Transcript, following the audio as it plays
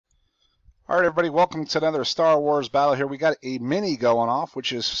All right, everybody, welcome to another Star Wars battle here. We got a mini going off,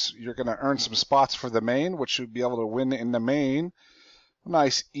 which is you're going to earn some spots for the main, which you'll be able to win in the main.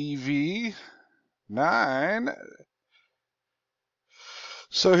 Nice EV9.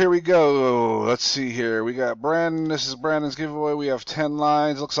 So here we go. Let's see here. We got Brandon. This is Brandon's giveaway. We have 10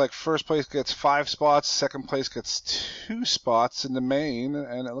 lines. Looks like first place gets 5 spots. Second place gets 2 spots in the main.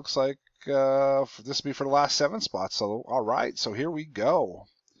 And it looks like this will be for the last 7 spots. So, all right. So here we go.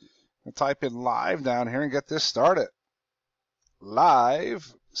 I'll type in live down here and get this started.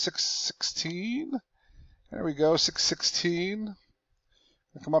 Live 616. There we go, 616.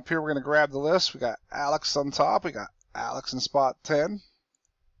 Come up here, we're going to grab the list. We got Alex on top. We got Alex in spot 10.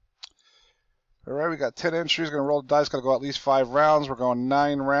 All right, we got 10 entries. Going to roll the dice. Got to go at least 5 rounds. We're going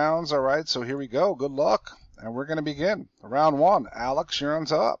 9 rounds. All right, so here we go. Good luck. And we're going to begin. Round 1, Alex, you're on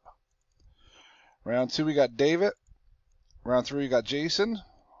top. Round 2, we got David. Round 3, we got Jason.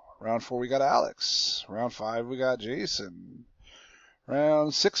 Round 4, we got Alex. Round 5, we got Jason.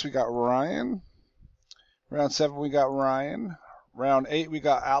 Round 6, we got Ryan. Round 7, we got Ryan. Round 8, we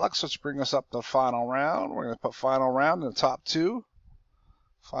got Alex, which brings us up to the final round. We're going to put final round in the top 2.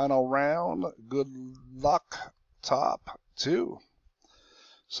 Final round, good luck, top 2.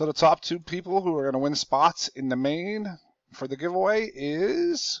 So the top 2 people who are going to win spots in the main for the giveaway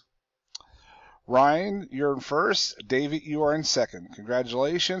is Ryan, you're in first. David, you are in second.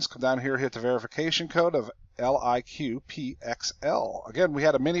 Congratulations. Come down here, hit the verification code of LIQPXL. Again, we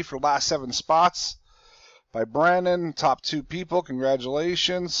had a mini for the last 7 spots by Brandon. Top 2 people.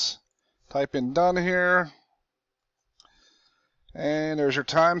 Congratulations. Type in done here. And there's your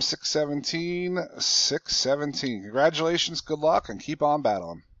time, 6:17. 6:17. Congratulations, good luck, and keep on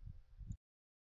battling.